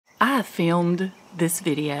have filmed this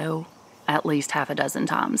video at least half a dozen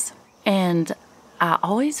times, and I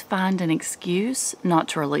always find an excuse not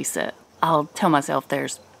to release it. I'll tell myself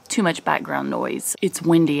there's too much background noise. It's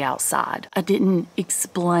windy outside. I didn't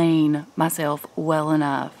explain myself well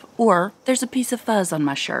enough, or there's a piece of fuzz on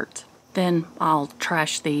my shirt. Then I'll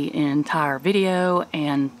trash the entire video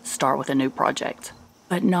and start with a new project.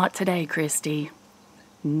 But not today, Kristi.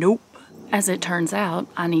 Nope. As it turns out,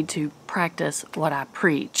 I need to practice what I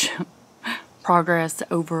preach. Progress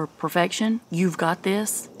over perfection. You've got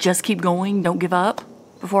this. Just keep going. Don't give up.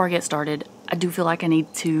 Before I get started, I do feel like I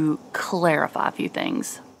need to clarify a few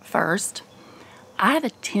things. First, I have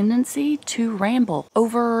a tendency to ramble,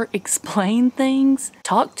 over-explain things,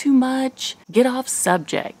 talk too much, get off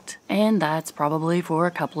subject. And that's probably for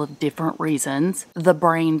a couple of different reasons. The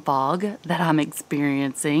brain fog that I'm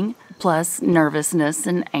experiencing, plus nervousness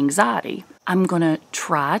and anxiety. I'm gonna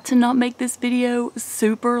try to not make this video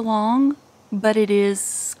super long, but it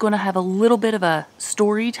is gonna have a little bit of a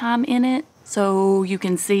story time in it, so you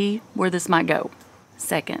can see where this might go.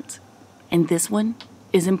 Second, and this one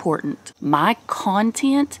is important, my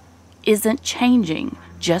content isn't changing.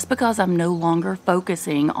 Just because I'm no longer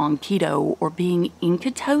focusing on keto or being in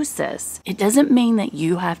ketosis, it doesn't mean that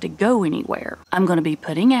you have to go anywhere. I'm going to be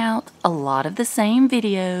putting out a lot of the same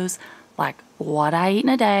videos, like what I eat in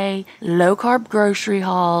a day, low carb grocery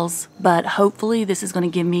hauls, but hopefully this is going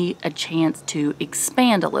to give me a chance to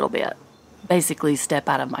expand a little bit. Basically step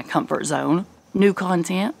out of my comfort zone. New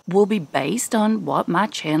content will be based on what my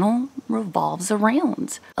channel revolves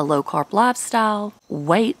around. A low-carb lifestyle,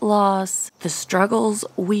 weight loss, the struggles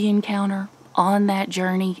we encounter on that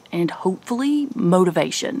journey, and hopefully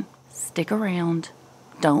motivation. Stick around,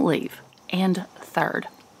 don't leave. And third,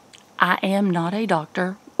 I am not a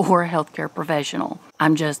doctor or a healthcare professional.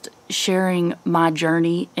 I'm just sharing my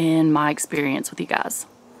journey and my experience with you guys.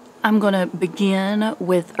 I'm going to begin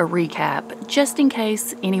with a recap, just in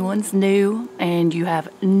case anyone's new and you have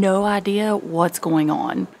no idea what's going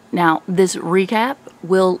on. Now, this recap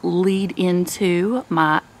will lead into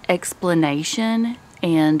my explanation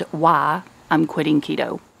and why I'm quitting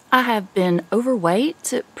keto. I have been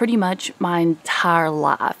overweight pretty much my entire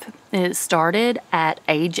life. It started at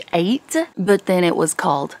age 8, but then it was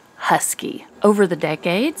called husky. Over the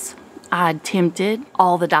decades, I attempted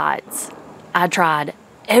all the diets. I tried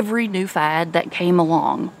every new fad that came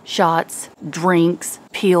along. Shots, drinks,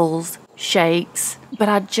 pills, shakes. But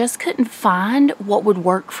I just couldn't find what would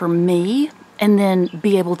work for me and then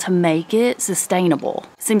be able to make it sustainable.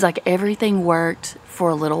 Seems like everything worked for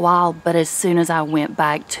a little while, but as soon as I went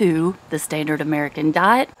back to the standard American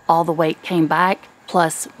diet, all the weight came back,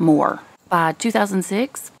 plus more. By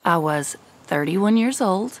 2006, I was 31 years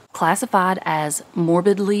old, classified as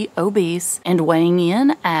morbidly obese, and weighing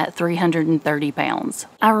in at 330 pounds.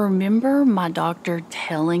 I remember my doctor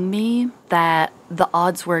telling me that the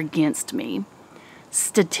odds were against me.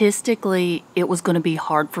 Statistically, it was going to be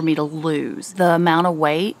hard for me to lose the amount of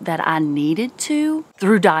weight that I needed to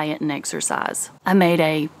through diet and exercise. I made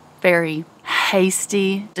a very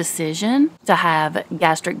hasty decision to have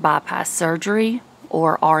gastric bypass surgery,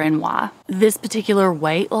 or RNY. This particular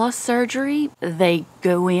weight loss surgery, they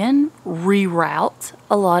go in, reroute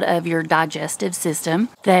a lot of your digestive system.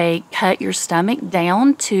 They cut your stomach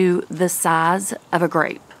down to the size of a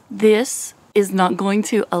grape. This is not going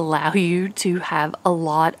to allow you to have a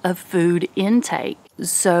lot of food intake.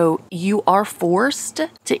 So you are forced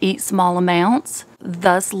to eat small amounts,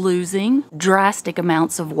 thus losing drastic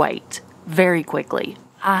amounts of weight very quickly.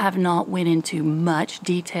 I have not went into much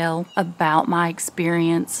detail about my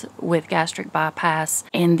experience with gastric bypass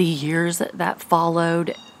and the years that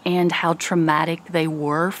followed and how traumatic they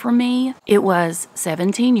were for me. It was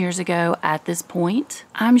 17 years ago at this point.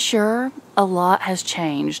 I'm sure a lot has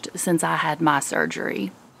changed since I had my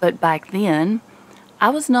surgery, but back then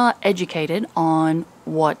I was not educated on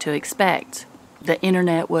what to expect. The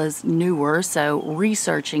internet was newer, so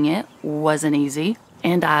researching it wasn't easy.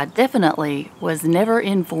 And I definitely was never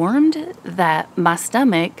informed that my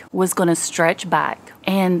stomach was going to stretch back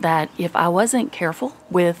and that if I wasn't careful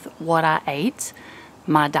with what I ate,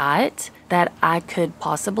 my diet, that I could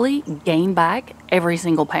possibly gain back every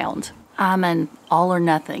single pound. I'm an all or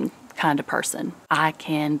nothing kind of person. I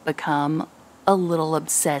can become a little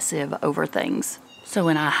obsessive over things. So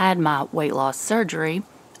when I had my weight loss surgery,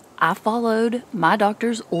 I followed my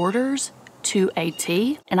doctor's orders to a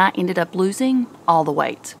T, and I ended up losing all the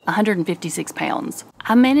weight, 156 pounds.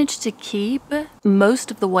 I managed to keep most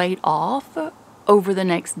of the weight off over the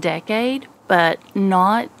next decade, but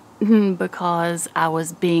not because I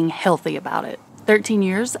was being healthy about it. 13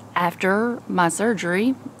 years after my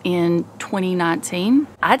surgery, in 2019,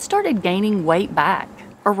 I'd started gaining weight back.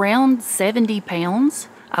 Around 70 pounds.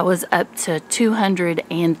 I was up to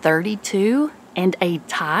 232 and a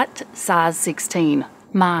tight size 16.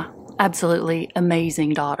 My absolutely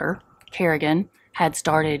amazing daughter, Kerrigan, had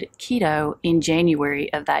started keto in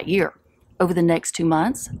January of that year. Over the next 2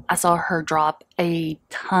 months, I saw her drop a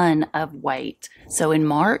ton of weight. So in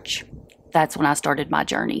March, that's when I started my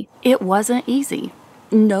journey. It wasn't easy.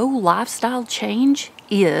 No lifestyle change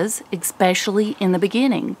is, especially in the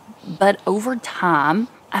beginning. But over time,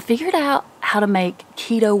 I figured out how to make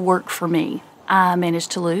keto work for me. I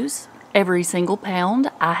managed to lose every single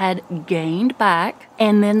pound I had gained back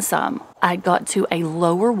and then some. I got to a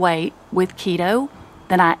lower weight with keto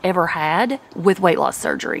than I ever had with weight loss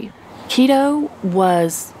surgery. Keto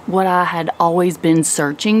was what I had always been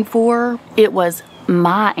searching for. It was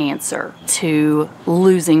my answer to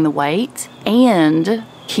losing the weight and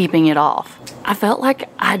keeping it off. I felt like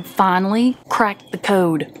I'd finally cracked the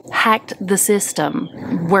code, hacked the system,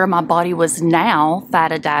 where my body was now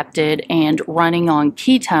fat adapted and running on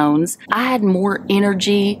ketones. I had more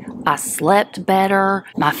energy, I slept better,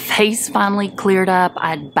 my face finally cleared up.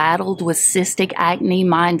 I'd battled with cystic acne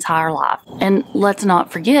my entire life. And let's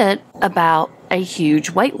not forget about a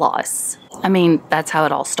huge weight loss. I mean, that's how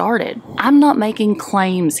it all started. I'm not making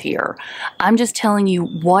claims here. I'm just telling you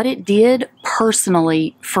what it did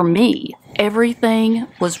personally for me. Everything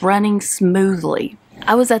was running smoothly.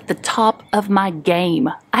 I was at the top of my game.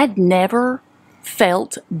 I'd never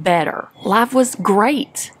felt better. Life was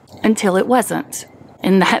great until it wasn't.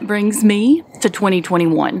 And that brings me to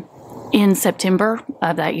 2021. In September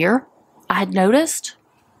of that year, I had noticed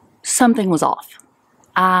something was off.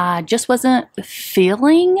 I just wasn't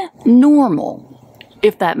feeling normal,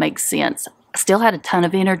 if that makes sense. I still had a ton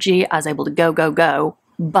of energy. I was able to go,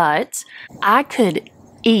 but I could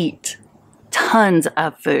eat tons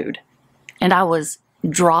of food and I was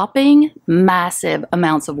dropping massive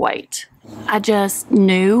amounts of weight. I just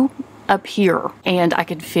knew up here and I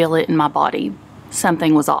could feel it in my body.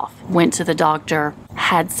 Something was off. Went to the doctor,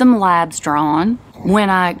 had some labs drawn. When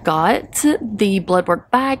I got the blood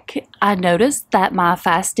work back, I noticed that my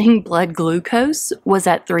fasting blood glucose was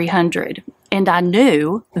at 300, and I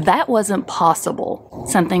knew that wasn't possible.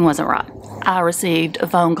 Something wasn't right. I received a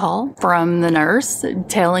phone call from the nurse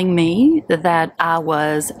telling me that I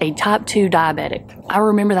was a type 2 diabetic. I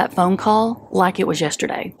remember that phone call like it was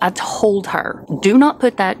yesterday. I told her, do not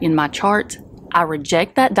put that in my chart. I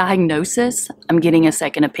reject that diagnosis. I'm getting a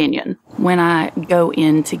second opinion. When I go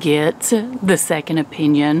in to get the second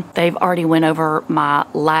opinion, they've already went over my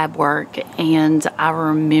lab work, and I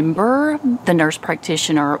remember the nurse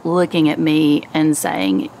practitioner looking at me and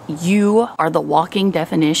saying, you are the walking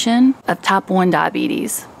definition of type 1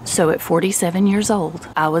 diabetes. So at 47 years old,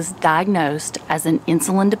 I was diagnosed as an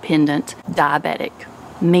insulin-dependent diabetic,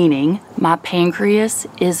 meaning my pancreas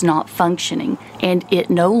is not functioning and it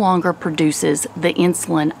no longer produces the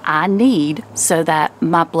insulin I need so that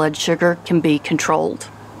my blood sugar can be controlled.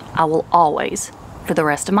 I will always, for the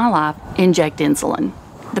rest of my life, inject insulin.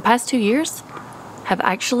 The past 2 years have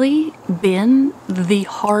actually been the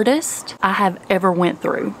hardest I have ever went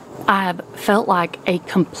through. I have felt like a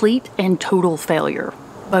complete and total failure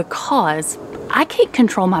because I can't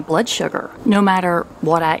control my blood sugar. No matter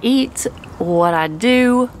what I eat, what I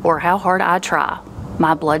do, or how hard I try,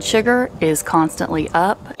 my blood sugar is constantly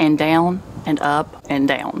up and down and up and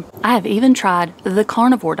down. I have even tried the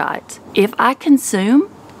carnivore diet. If I consume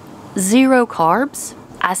 0 carbs,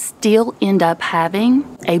 I still end up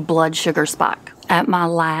having a blood sugar spike. At my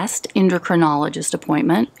last endocrinologist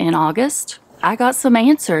appointment in August, I got some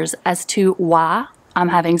answers as to why I'm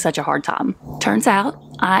having such a hard time. Turns out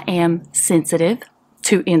I am sensitive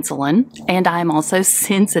to insulin, and I'm also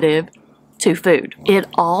sensitive to food. It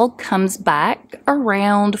all comes back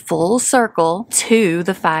around full circle to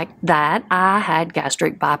the fact that I had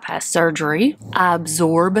gastric bypass surgery. I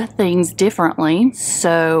absorb things differently,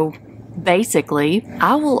 so basically,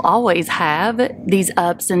 I will always have these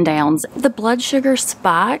ups and downs. The blood sugar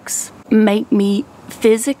spikes make me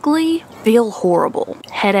physically feel horrible.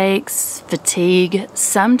 Headaches, fatigue,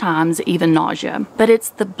 sometimes even nausea. But it's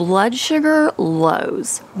the blood sugar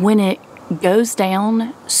lows. When it goes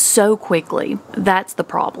down so quickly, that's the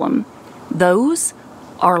problem. Those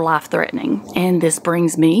are life-threatening. And this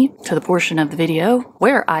brings me to the portion of the video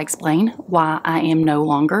where I explain why I am no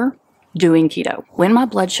longer doing keto. When my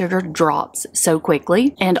blood sugar drops so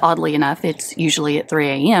quickly, and oddly enough, it's usually at 3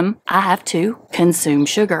 a.m., I have to consume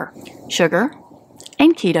sugar. Sugar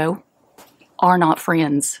and keto are not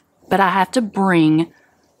friends, but I have to bring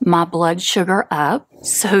my blood sugar up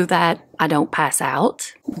so that I don't pass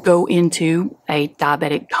out, go into a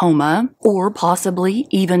diabetic coma, or possibly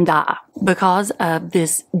even die. Because of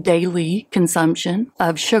this daily consumption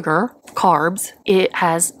of sugar, carbs, it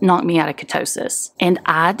has knocked me out of ketosis. And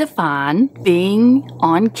I define being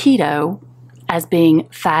on keto as being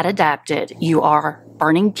fat adapted. You are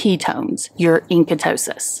burning ketones. You're in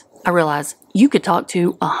ketosis. I realize you could talk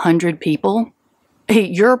to 100 people.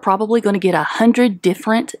 You're probably going to get 100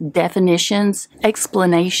 different definitions,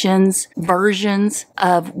 explanations, versions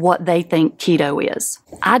of what they think keto is.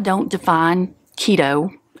 I don't define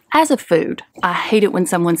keto as a food. I hate it when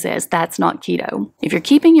someone says that's not keto. If you're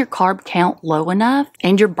keeping your carb count low enough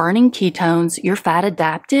and you're burning ketones, you're fat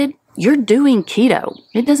adapted, you're doing keto.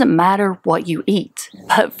 It doesn't matter what you eat.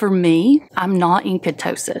 But for me, I'm not in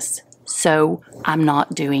ketosis, so I'm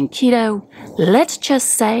not doing keto. Let's just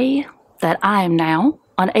say that I am now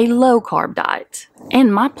on a low carb diet.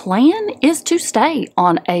 And my plan is to stay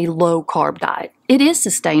on a low carb diet. It is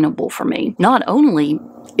sustainable for me. Not only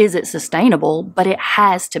is it sustainable, but it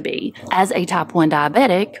has to be. As a type 1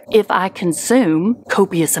 diabetic, if I consume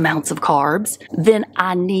copious amounts of carbs, then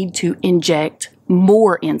I need to inject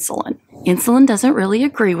more insulin. Insulin doesn't really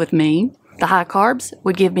agree with me. The high carbs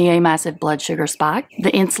would give me a massive blood sugar spike.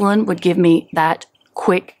 The insulin would give me that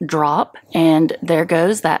quick drop, and there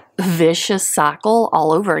goes that vicious cycle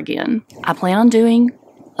all over again. I plan on doing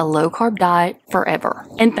a low carb diet forever,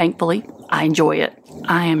 and thankfully I enjoy it.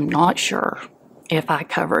 I am not sure if I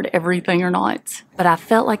covered everything or not, but I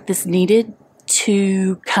felt like this needed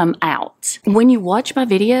to come out. When you watch my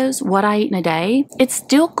videos, what I eat in a day, it's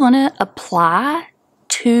still gonna apply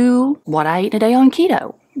to what I eat in a day on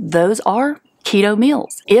keto. Those are keto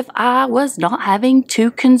meals. If I was not having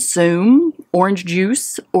to consume orange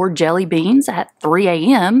juice or jelly beans at 3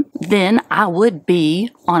 a.m., then I would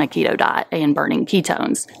be on a keto diet and burning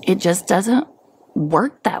ketones. It just doesn't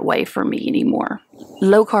work that way for me anymore.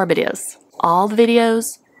 Low carb it is. All the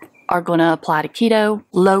videos are going to apply to keto,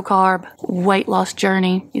 low carb, weight loss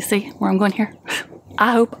journey. You see where I'm going here?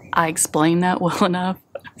 I hope I explained that well enough.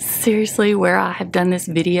 Seriously, where I have done this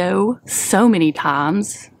video so many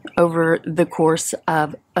times over the course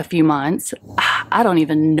of a few months, I don't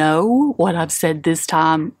even know what I've said this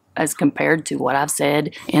time as compared to what I've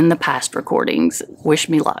said in the past recordings. Wish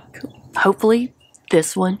me luck. Hopefully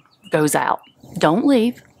this one goes out. Don't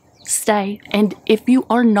leave. Stay. And if you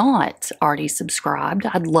are not already subscribed,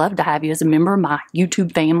 I'd love to have you as a member of my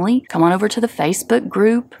YouTube family. Come on over to the Facebook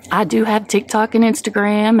group. I do have TikTok and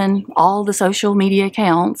Instagram and all the social media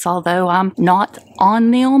accounts, although I'm not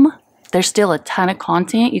on them. There's still a ton of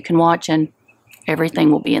content you can watch, and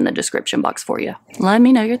everything will be in the description box for you. Let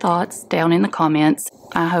me know your thoughts down in the comments.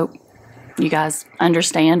 I hope you guys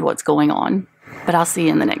understand what's going on, but I'll see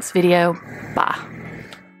you in the next video. Bye.